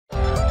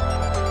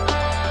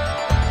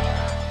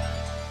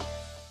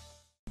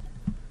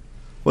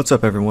What's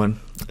up everyone,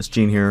 it's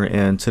Gene here,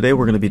 and today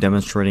we're going to be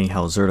demonstrating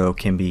how Zerto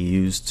can be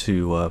used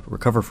to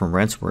recover from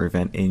ransomware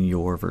event in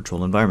your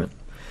virtual environment.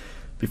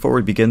 Before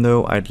we begin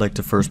though, I'd like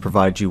to first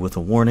provide you with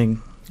a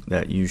warning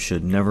that you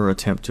should never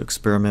attempt to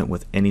experiment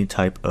with any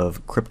type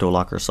of crypto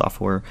locker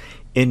software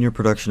in your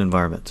production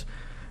environment.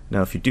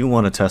 Now if you do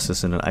want to test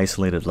this in an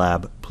isolated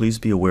lab, please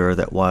be aware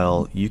that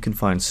while you can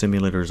find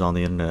simulators on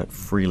the internet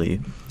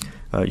freely,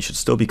 you should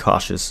still be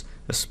cautious,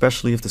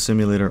 especially if the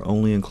simulator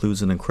only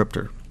includes an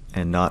encryptor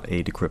and not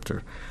a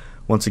decryptor.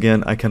 Once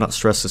again, I cannot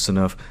stress this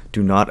enough,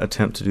 do not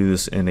attempt to do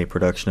this in a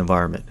production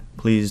environment.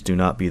 Please do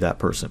not be that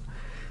person.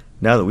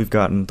 Now that we've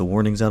gotten the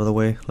warnings out of the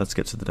way, let's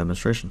get to the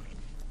demonstration.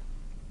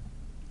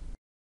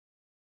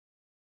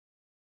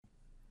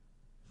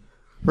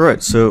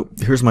 Alright, so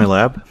here's my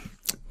lab,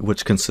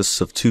 which consists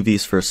of two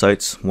vSphere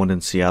sites, one in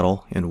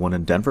Seattle and one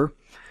in Denver.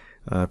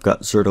 I've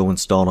got Zerto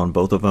installed on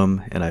both of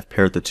them, and I've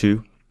paired the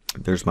two.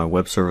 There's my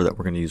web server that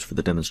we're going to use for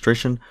the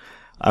demonstration.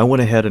 I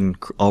went ahead and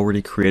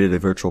already created a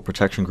virtual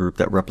protection group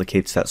that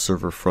replicates that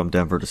server from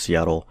Denver to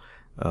Seattle,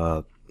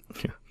 called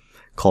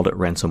it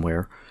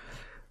Ransomware,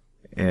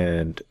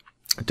 and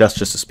that's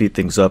just to speed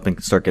things up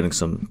and start getting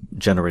some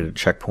generated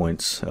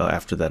checkpoints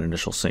after that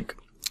initial sync.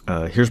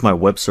 Here's my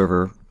web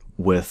server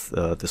with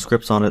the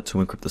scripts on it to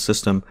encrypt the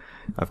system.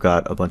 I've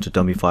got a bunch of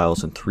dummy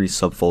files and 3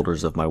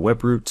 subfolders of my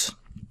web root,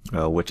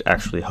 which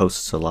actually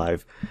hosts a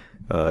live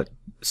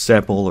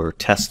sample or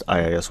test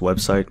IIS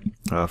website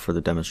for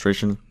the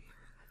demonstration.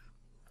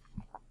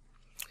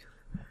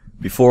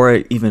 Before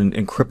I even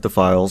encrypt the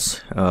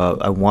files,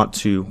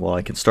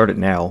 I can start it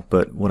now,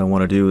 but what I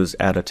want to do is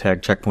add a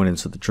tag checkpoint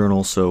into the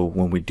journal, so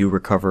when we do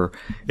recover,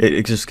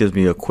 it just gives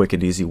me a quick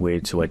and easy way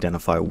to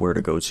identify where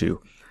to go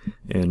to.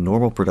 In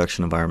normal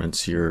production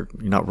environments, you're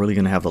not really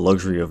going to have the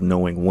luxury of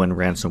knowing when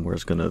ransomware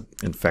is going to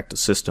infect a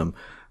system,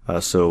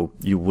 so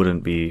you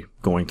wouldn't be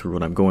going through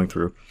what I'm going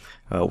through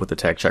with the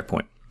tag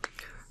checkpoint.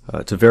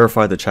 To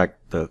verify the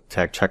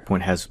tag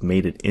checkpoint has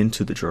made it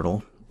into the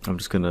journal, I'm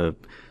just going to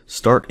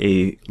start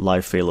a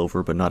live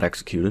failover but not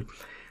executed.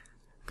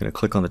 I'm going to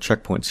click on the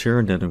checkpoints here,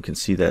 and then we can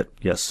see that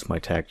yes, my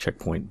tag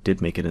checkpoint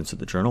did make it into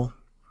the journal.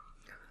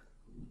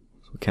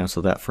 So we'll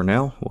cancel that for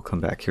now. We'll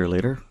come back here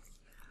later.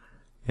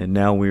 And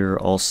now we're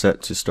all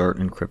set to start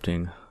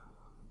encrypting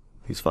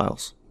these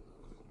files.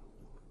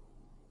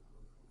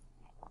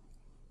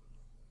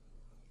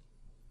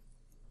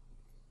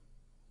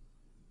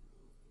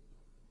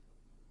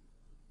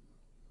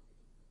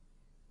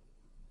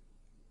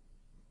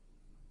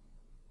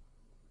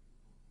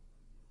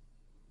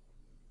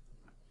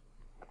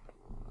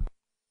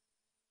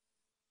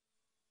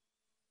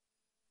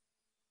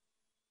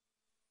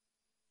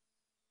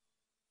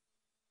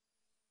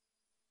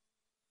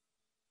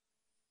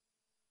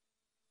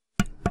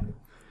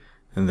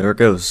 And there it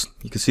goes.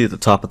 You can see at the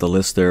top of the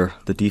list there,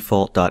 the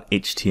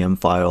default.htm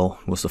file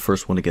was the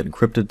first one to get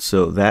encrypted,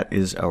 so that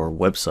is our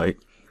website.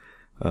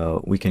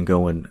 We can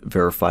go and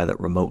verify that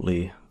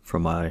remotely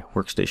from my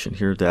workstation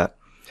here that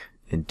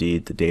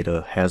indeed the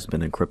data has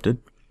been encrypted.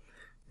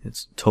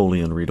 It's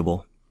totally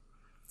unreadable.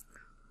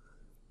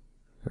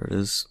 There it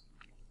is.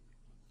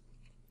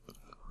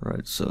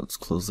 Alright, so let's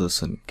close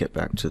this and get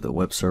back to the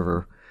web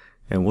server.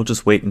 And we'll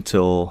just wait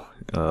until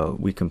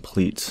we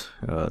complete,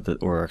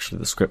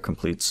 the script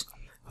completes,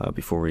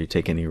 before we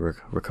take any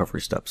recovery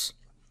steps.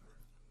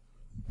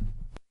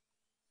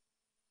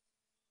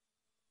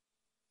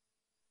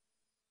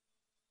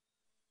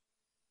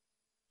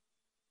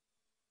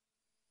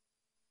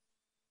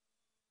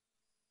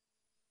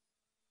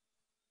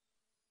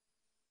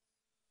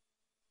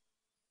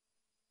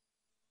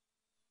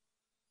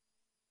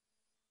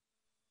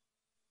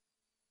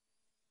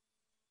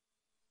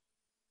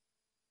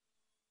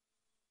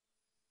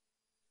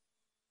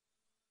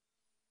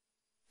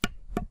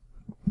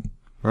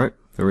 Alright,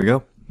 there we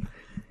go.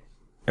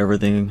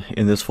 Everything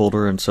in this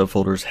folder and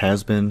subfolders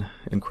has been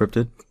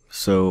encrypted,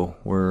 so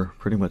we're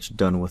pretty much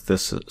done with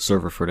this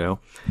server for now.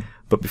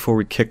 But before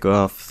we kick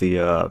off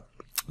the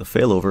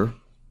failover,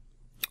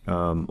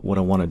 what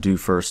I want to do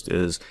first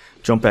is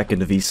jump back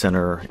into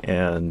vCenter,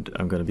 and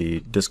I'm going to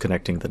be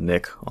disconnecting the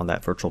NIC on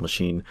that virtual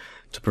machine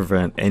to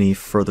prevent any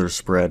further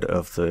spread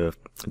of the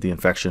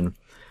infection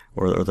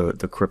or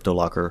the crypto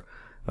locker.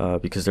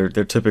 Because they're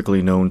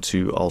typically known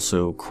to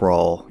also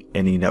crawl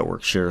any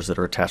network shares that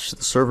are attached to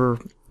the server,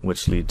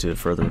 which lead to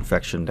further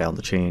infection down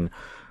the chain.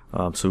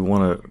 So we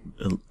want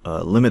to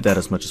limit that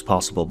as much as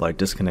possible by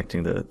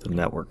disconnecting the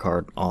network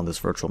card on this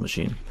virtual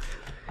machine.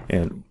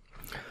 And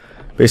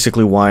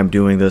basically why I'm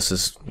doing this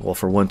is, well,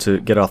 for one, to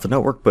get off the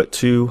network, but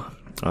two,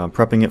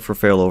 prepping it for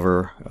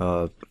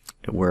failover,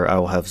 where I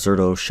will have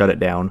Zerto shut it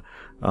down,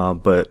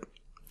 but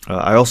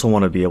I also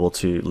want to be able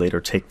to later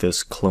take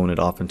this, clone it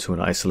off into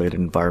an isolated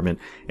environment,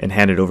 and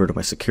hand it over to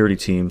my security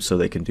team so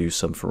they can do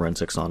some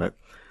forensics on it.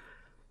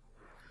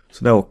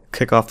 So now we'll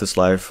kick off this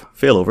live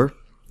failover.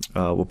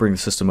 We'll bring the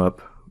system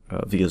up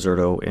via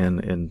Zerto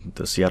in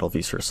the Seattle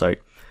vSphere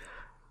site.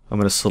 I'm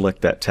going to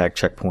select that tag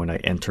checkpoint I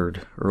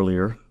entered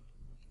earlier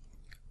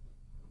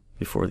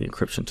before the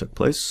encryption took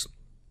place.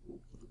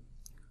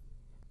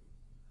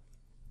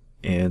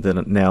 And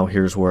then now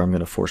here's where I'm going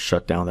to force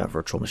shut down that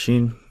virtual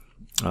machine.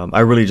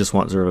 I really just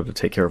want Zerto to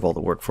take care of all the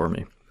work for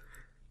me.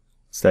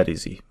 It's that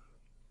easy.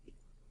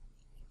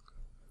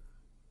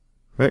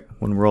 Right,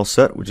 when we're all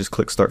set, we just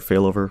click Start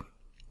Failover,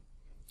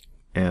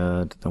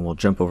 and then we'll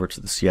jump over to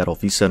the Seattle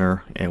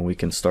vCenter, and we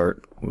can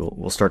start.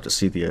 We'll start to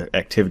see the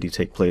activity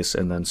take place,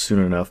 and then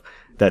soon enough,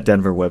 that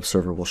Denver web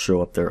server will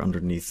show up there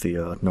underneath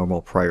the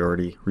normal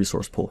priority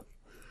resource pool.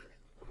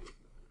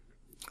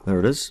 There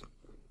it is.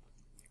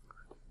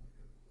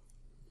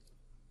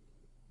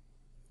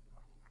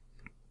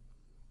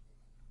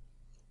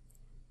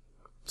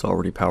 It's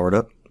already powered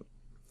up.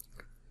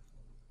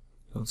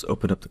 Let's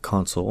open up the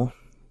console.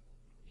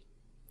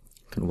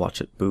 You can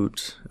watch it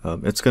boot.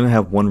 It's going to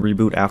have one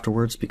reboot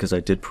afterwards because I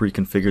did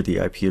pre-configure the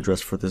IP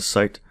address for this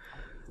site.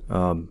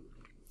 So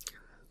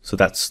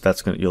that's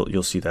going to,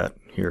 you'll see that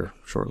here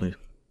shortly.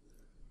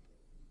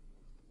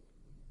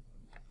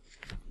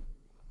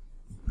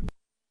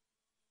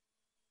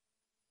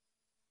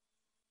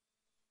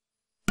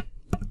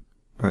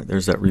 All right,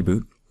 there's that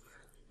reboot.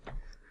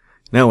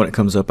 Now when it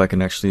comes up, I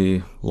can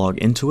actually log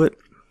into it,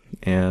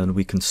 and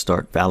we can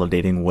start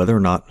validating whether or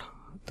not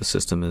the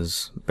system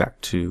is back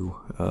to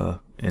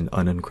an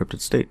unencrypted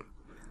state.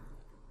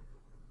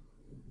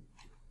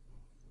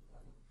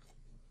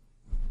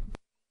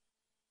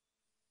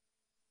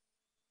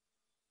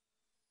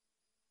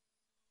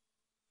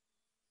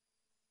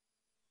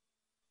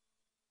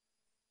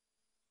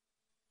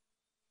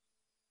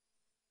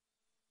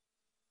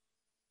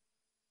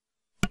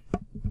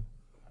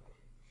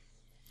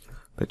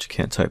 Bet you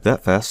can't type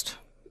that fast.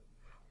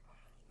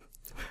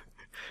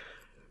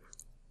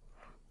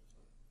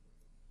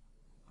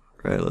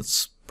 Right,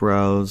 let's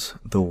browse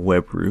the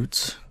web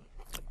root.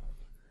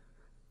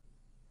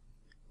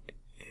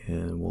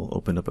 And we'll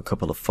open up a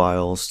couple of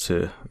files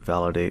to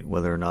validate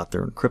whether or not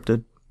they're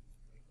encrypted.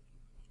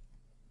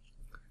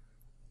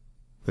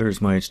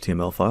 There's my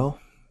HTML file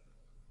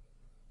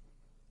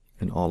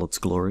in all its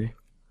glory.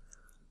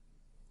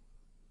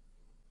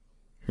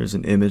 Here's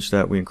an image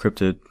that we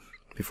encrypted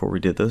before we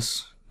did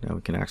this. Now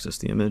we can access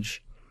the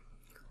image.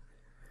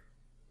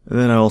 And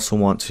then I also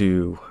want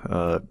to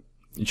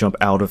jump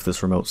out of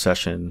this remote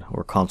session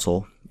or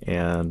console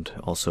and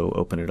also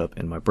open it up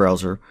in my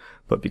browser.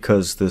 But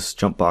because this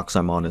jump box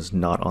I'm on is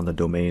not on the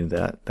domain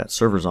that that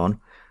server's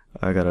on,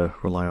 I gotta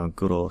rely on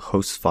good old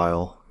host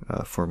file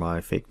for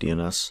my fake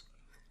DNS.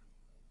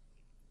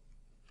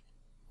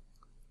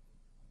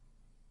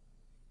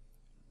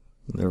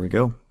 There we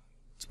go.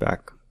 It's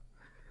back.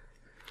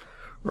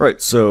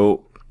 Right,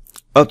 so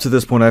up to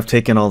this point, I've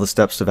taken all the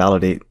steps to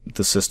validate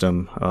the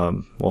system.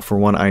 Well, for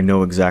one, I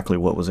know exactly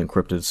what was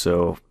encrypted,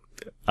 so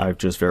I've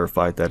just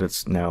verified that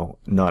it's now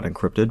not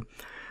encrypted.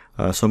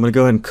 So I'm going to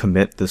go ahead and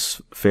commit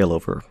this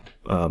failover.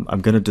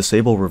 I'm going to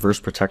disable reverse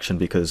protection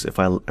because if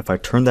I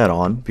turn that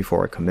on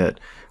before I commit,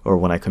 or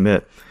when I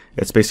commit,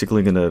 it's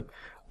basically going to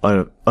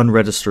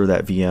unregister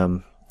that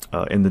VM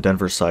in the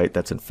Denver site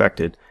that's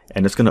infected,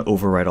 and it's going to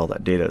overwrite all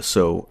that data.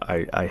 So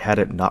I had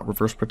it not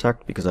reverse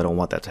protect because I don't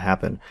want that to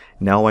happen.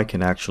 Now I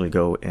can actually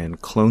go and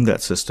clone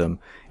that system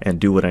and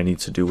do what I need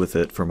to do with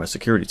it for my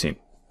security team.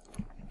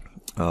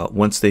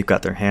 Once they've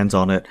got their hands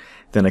on it,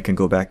 then I can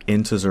go back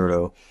into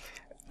Zerto,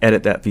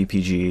 edit that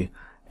VPG,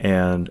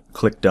 and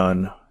click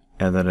done,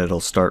 and then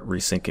it'll start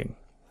resyncing,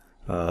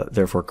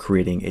 therefore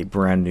creating a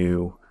brand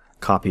new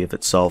copy of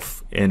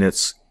itself in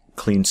its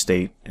clean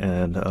state,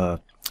 and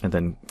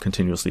then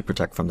continuously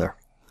protect from there.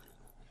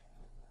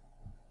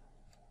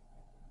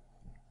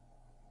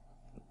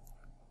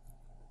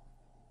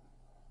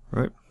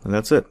 Right, and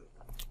that's it.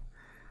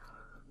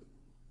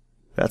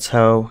 That's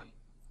how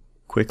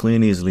quickly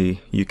and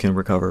easily you can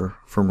recover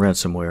from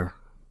ransomware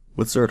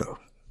with Zerto.